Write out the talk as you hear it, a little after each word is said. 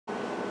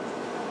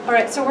All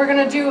right, so we're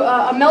going to do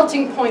a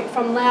melting point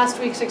from last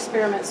week's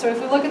experiment. So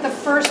if we look at the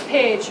first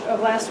page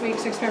of last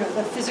week's experiment,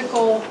 the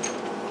physical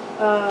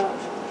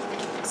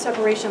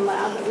separation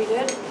lab that we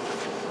did,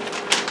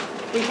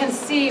 we can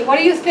see, what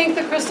do you think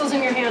the crystals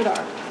in your hand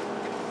are?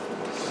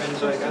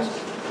 Benzoic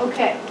acid.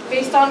 Okay,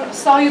 based on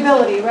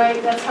solubility, right?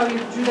 That's how you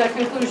drew that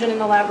conclusion in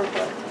the lab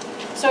report.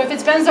 So if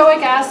it's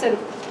benzoic acid,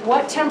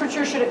 what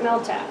temperature should it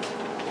melt at?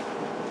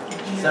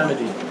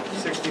 70.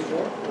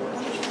 64?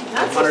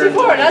 Not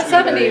 64, not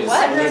 70.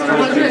 What?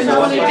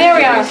 There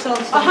we are.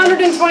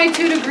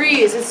 122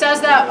 degrees. It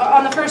says that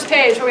on the first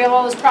page where we have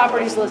all those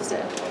properties listed.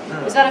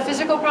 Is that a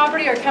physical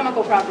property or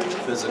chemical property?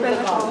 Physical.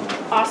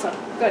 Awesome.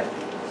 Good.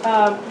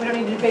 We don't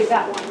need to debate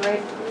that one,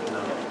 right?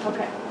 No.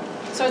 Okay.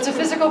 So it's a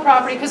physical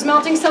property because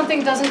melting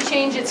something doesn't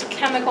change its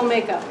chemical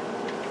makeup.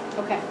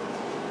 Okay.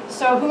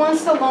 So who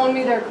wants to loan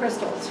me their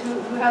crystals?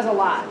 Who has a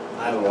lot?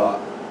 I have a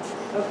lot.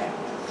 Okay.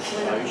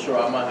 Are you sure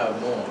I might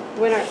have more?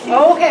 Winner.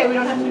 Oh, okay. We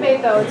don't have to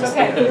debate though. It's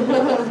okay.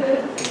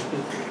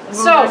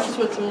 So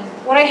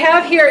what I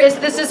have here is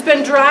this has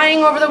been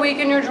drying over the week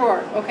in your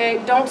drawer. Okay.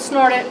 Don't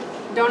snort it.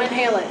 Don't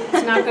inhale it.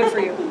 It's not good for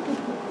you.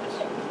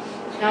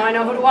 Now I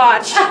know who to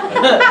watch.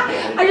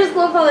 I just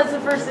love how that's the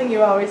first thing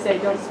you always say,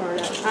 don't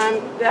snort it.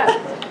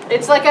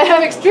 It's like I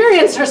have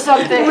experience or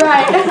something.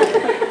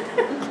 Right.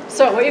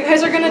 So what you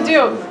guys are going to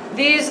do,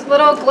 these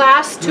little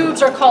glass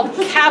tubes are called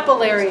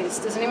capillaries.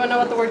 Does anyone know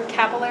what the word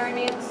capillary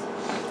means?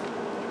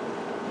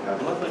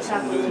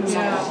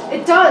 Yeah.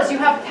 It does. You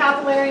have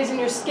capillaries in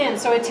your skin.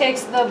 So it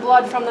takes the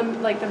blood from the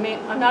main,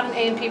 I'm not an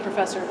A&P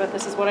professor, but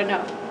this is what I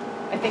know.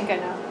 I think I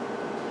know.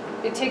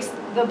 It takes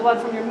the blood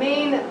from your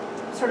main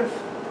sort of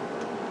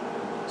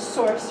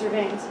source, your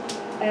veins,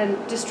 and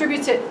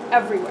distributes it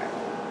everywhere,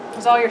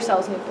 because all your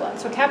cells need blood.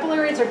 So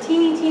capillaries are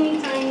teeny,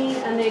 teeny, tiny,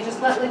 and they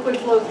just let liquid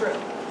flow through.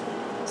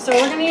 So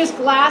we're going to use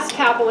glass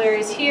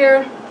capillaries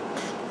here.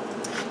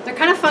 They're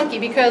kind of funky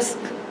because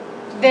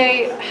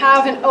they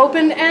have an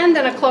open end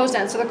and a closed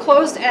end. So the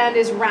closed end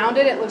is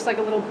rounded, it looks like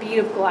a little bead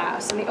of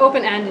glass, and the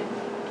open end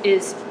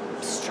is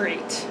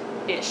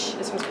straight-ish.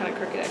 This one's kind of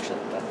crooked actually,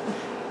 but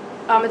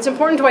it's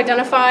important to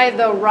identify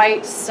the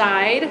right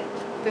side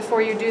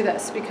before you do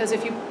this, because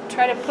if you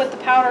try to put the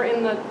powder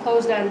in the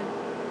closed end,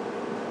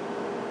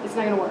 it's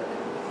not going to work.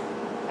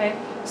 Okay?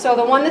 So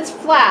the one that's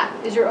flat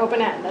is your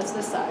open end. That's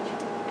this side.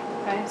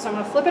 Okay? So I'm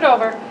going to flip it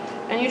over,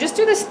 and you just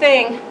do this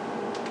thing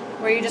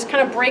where you just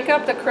kind of break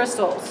up the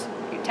crystals.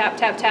 You tap,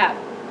 tap, tap.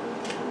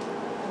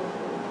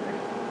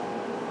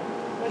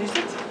 What did you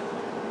say?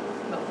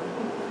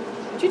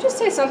 Did you just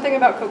say something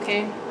about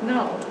cocaine?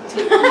 No.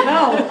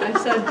 No, I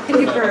said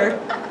paper.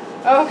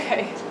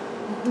 Okay.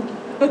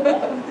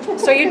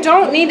 So you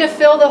don't need to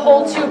fill the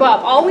whole tube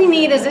up. All we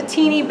need is a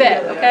teeny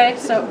bit, okay?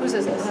 So whose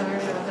is this?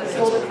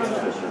 Hold it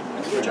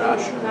from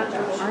Josh. Not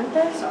Josh. Aren't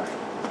they? Sorry.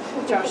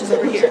 Josh is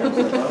over here.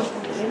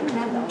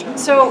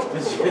 So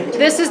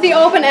this is the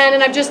open end,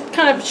 and I've just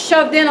kind of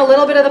shoved in a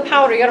little bit of the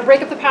powder. You got to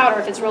break up the powder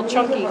if it's real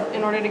chunky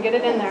in order to get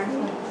it in there.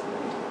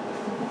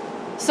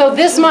 So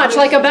this much,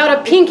 like about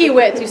a pinky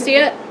width. You see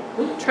it?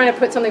 I'm trying to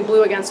put something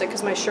blue against it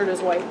because my shirt is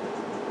white.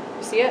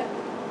 You see it?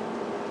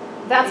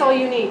 That's all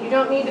you need. You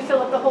don't need to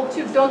fill up the whole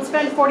tube. Don't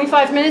spend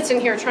 45 minutes in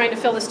here trying to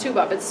fill this tube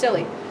up. It's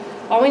silly.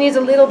 All we need is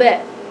a little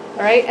bit.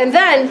 All right? And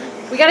then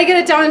we got to get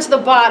it down into the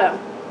bottom.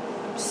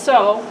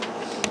 So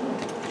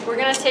we're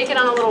going to take it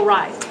on a little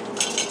ride.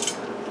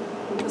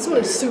 This one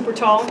is super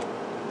tall.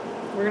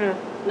 We're going to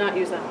not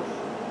use that one.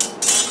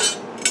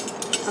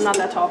 I'm not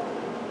that tall.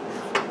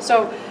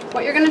 So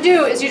what you're going to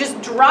do is you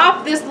just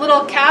drop this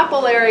little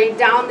capillary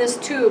down this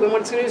tube, and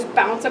what it's going to do is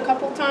bounce a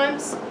couple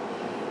times.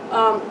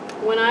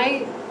 When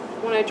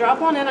I drop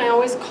one in, I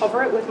always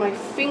cover it with my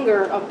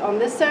finger up on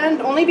this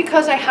end, only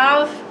because I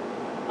have,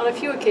 on a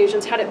few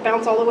occasions, had it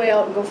bounce all the way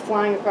out and go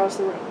flying across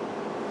the room.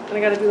 And I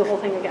got to do the whole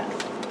thing again.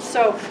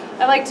 So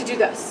I like to do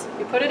this.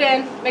 You put it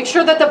in, make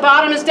sure that the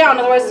bottom is down,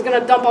 otherwise it's going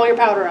to dump all your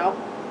powder out.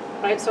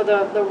 Right? So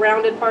the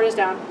rounded part is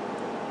down.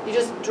 You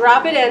just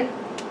drop it in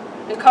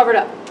and cover it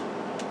up.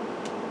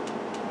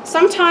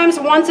 Sometimes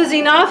once is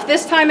enough.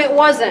 This time it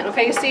wasn't.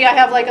 Okay, you see I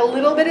have like a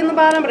little bit in the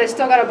bottom, but I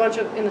still got a bunch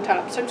of in the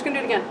top. So I'm just going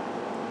to do it again.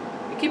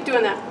 You keep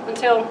doing that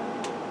until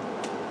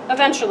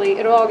eventually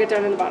it'll all get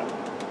down in the bottom.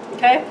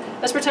 Okay?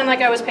 Let's pretend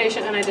like I was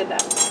patient and I did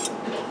that.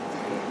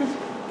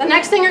 The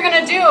next thing you're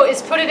going to do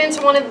is put it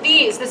into one of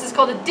these. This is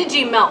called a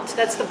DigiMelt.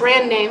 That's the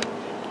brand name.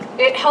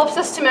 It helps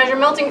us to measure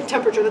melting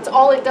temperature. That's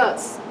all it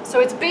does. So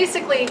it's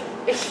basically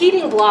a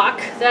heating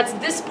block. That's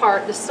this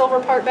part, the silver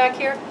part back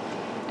here.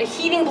 A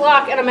heating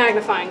block and a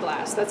magnifying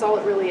glass. That's all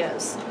it really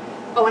is.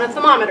 Oh, and a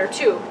thermometer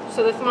too.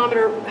 So the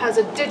thermometer has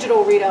a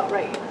digital readout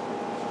right here.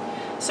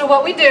 So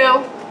what we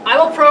do, I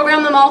will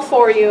program them all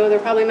for you. They're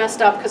probably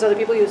messed up because other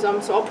people use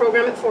them, so I'll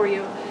program it for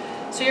you.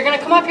 So you're going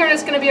to come up here and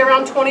it's going to be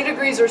around 20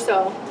 degrees or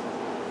so.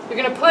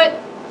 You're going to put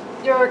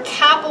your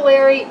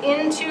capillary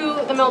into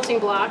the melting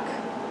block,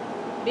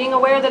 being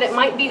aware that it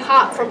might be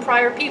hot from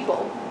prior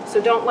people.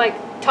 So don't like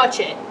touch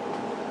it.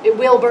 It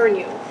will burn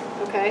you,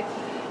 okay?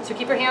 So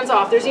keep your hands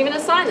off. There's even a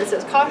sign that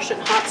says, caution,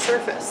 hot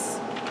surface.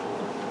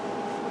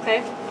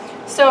 Okay?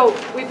 So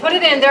we put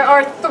it in. There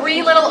are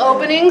 3 little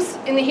openings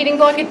in the heating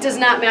block. It does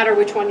not matter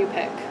which one you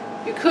pick.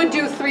 You could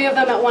do 3 of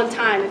them at one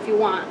time if you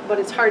want, but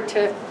it's hard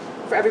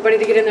for everybody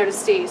to get in there to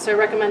see, so I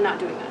recommend not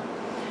doing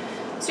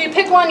that. So you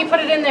pick one, you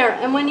put it in there,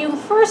 and when you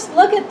first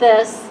look at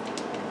this,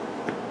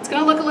 it's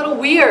going to look a little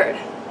weird,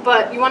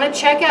 but you want to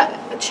check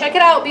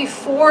it out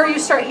before you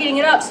start heating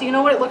it up so you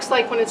know what it looks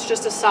like when it's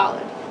just a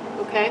solid,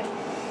 okay?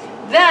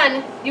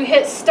 Then you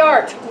hit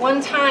start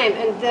 1 time,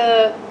 and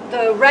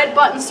the red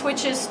button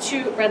switches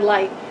to, red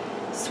light,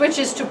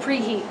 switches to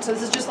preheat. So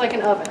this is just like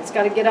an oven. It's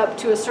got to get up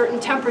to a certain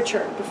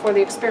temperature before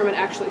the experiment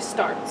actually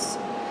starts.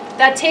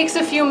 That takes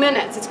a few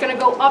minutes. It's going to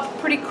go up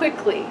pretty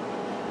quickly.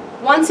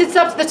 Once it's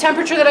up to the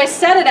temperature that I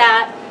set it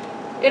at,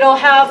 it'll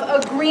have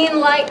a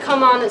green light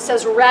come on that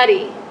says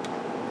ready.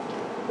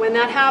 When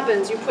that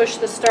happens, you push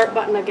the start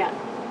button again.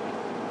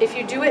 If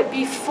you do it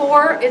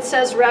before it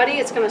says ready,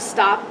 it's going to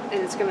stop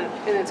and it's going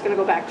to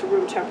go back to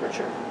room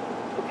temperature.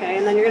 Okay,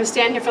 and then you're going to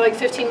stand here for like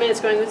 15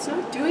 minutes going, it's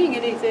not doing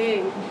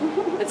anything.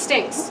 It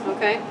stinks,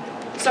 okay?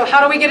 So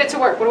how do we get it to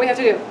work? What do we have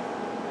to do?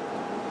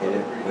 Hit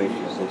it, wait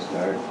till it says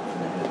start,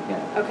 and then hit it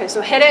again. Okay,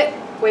 so hit it,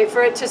 wait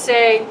for it to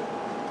say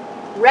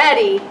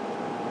ready,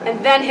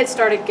 and then hit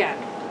start again,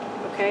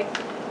 okay?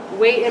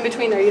 Wait in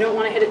between there. You don't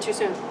want to hit it too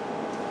soon.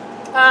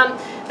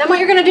 Then what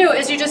you're going to do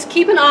is you just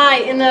keep an eye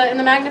in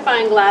the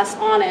magnifying glass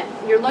on it.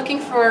 You're looking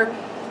for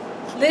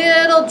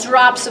little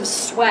drops of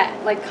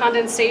sweat, like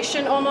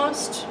condensation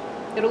almost.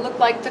 It'll look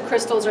like the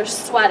crystals are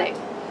sweating.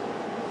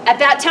 At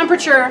that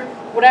temperature,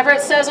 whatever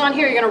it says on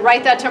here, you're going to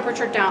write that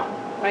temperature down,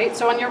 right?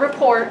 So on your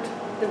report,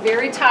 the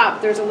very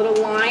top, there's a little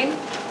line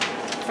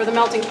for the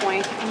melting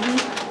point.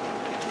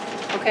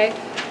 Okay?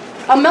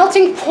 A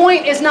melting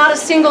point is not a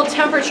single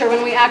temperature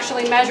when we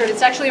actually measure it.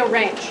 It's actually a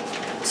range.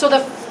 So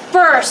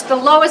the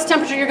lowest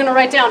temperature you're going to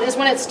write down is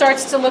when it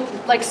starts to look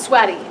like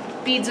sweaty,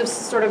 beads of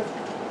sort of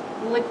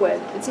liquid.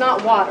 It's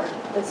not water.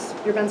 It's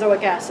your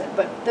benzoic acid,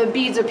 but the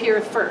beads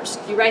appear first.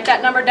 You write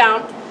that number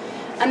down,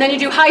 and then you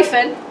do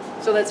hyphen,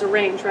 so that's a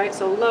range, right?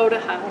 So low to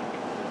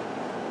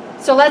high.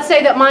 So let's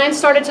say that mine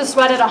started to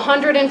sweat at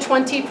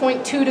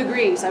 120.2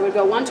 degrees. I would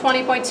go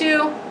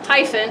 120.2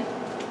 hyphen,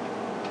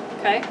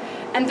 okay?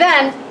 And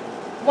then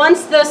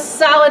once the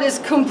solid is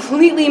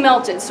completely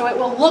melted, so it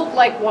will look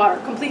like water,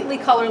 completely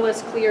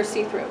colorless, clear,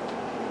 see-through,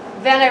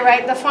 then I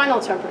write the final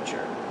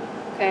temperature,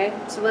 okay?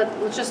 So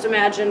let's just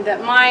imagine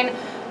that mine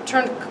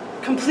turned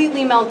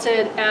completely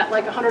melted at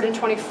like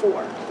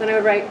 124. Then I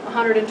would write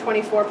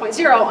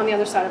 124.0 on the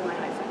other side of my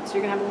hyphen. So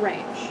you're going to have a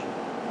range.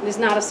 It is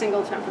not a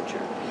single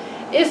temperature.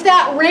 If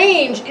that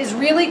range is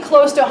really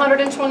close to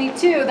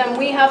 122, then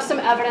we have some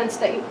evidence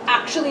that you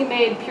actually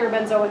made pure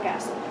benzoic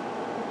acid.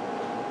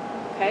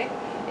 Okay?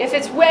 If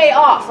it's way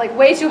off, like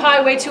way too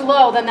high, way too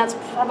low, then that's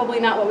probably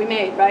not what we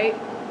made, right?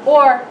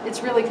 Or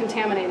it's really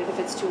contaminated if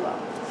it's too low.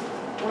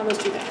 One of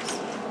those 2 things.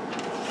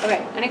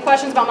 Okay, any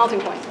questions about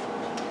melting point?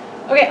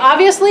 Okay,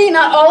 obviously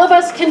not all of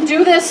us can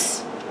do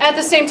this at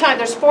the same time.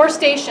 There's 4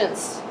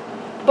 stations.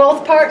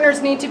 Both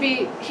partners need to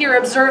be here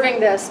observing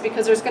this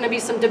because there's going to be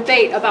some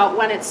debate about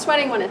when it's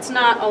sweating, when it's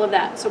not, all of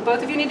that. So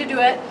both of you need to do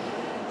it,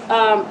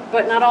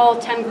 but not all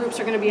 10 groups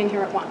are going to be in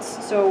here at once.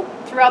 So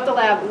throughout the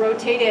lab,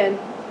 rotate in,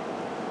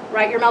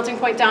 write your melting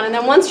point down, and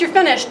then once you're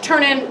finished,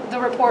 turn in the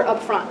report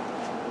up front.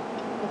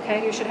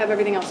 Okay, you should have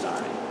everything else done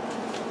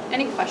already.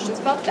 Any questions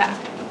about that?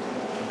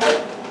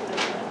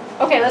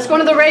 Okay, let's go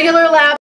into the regular lab.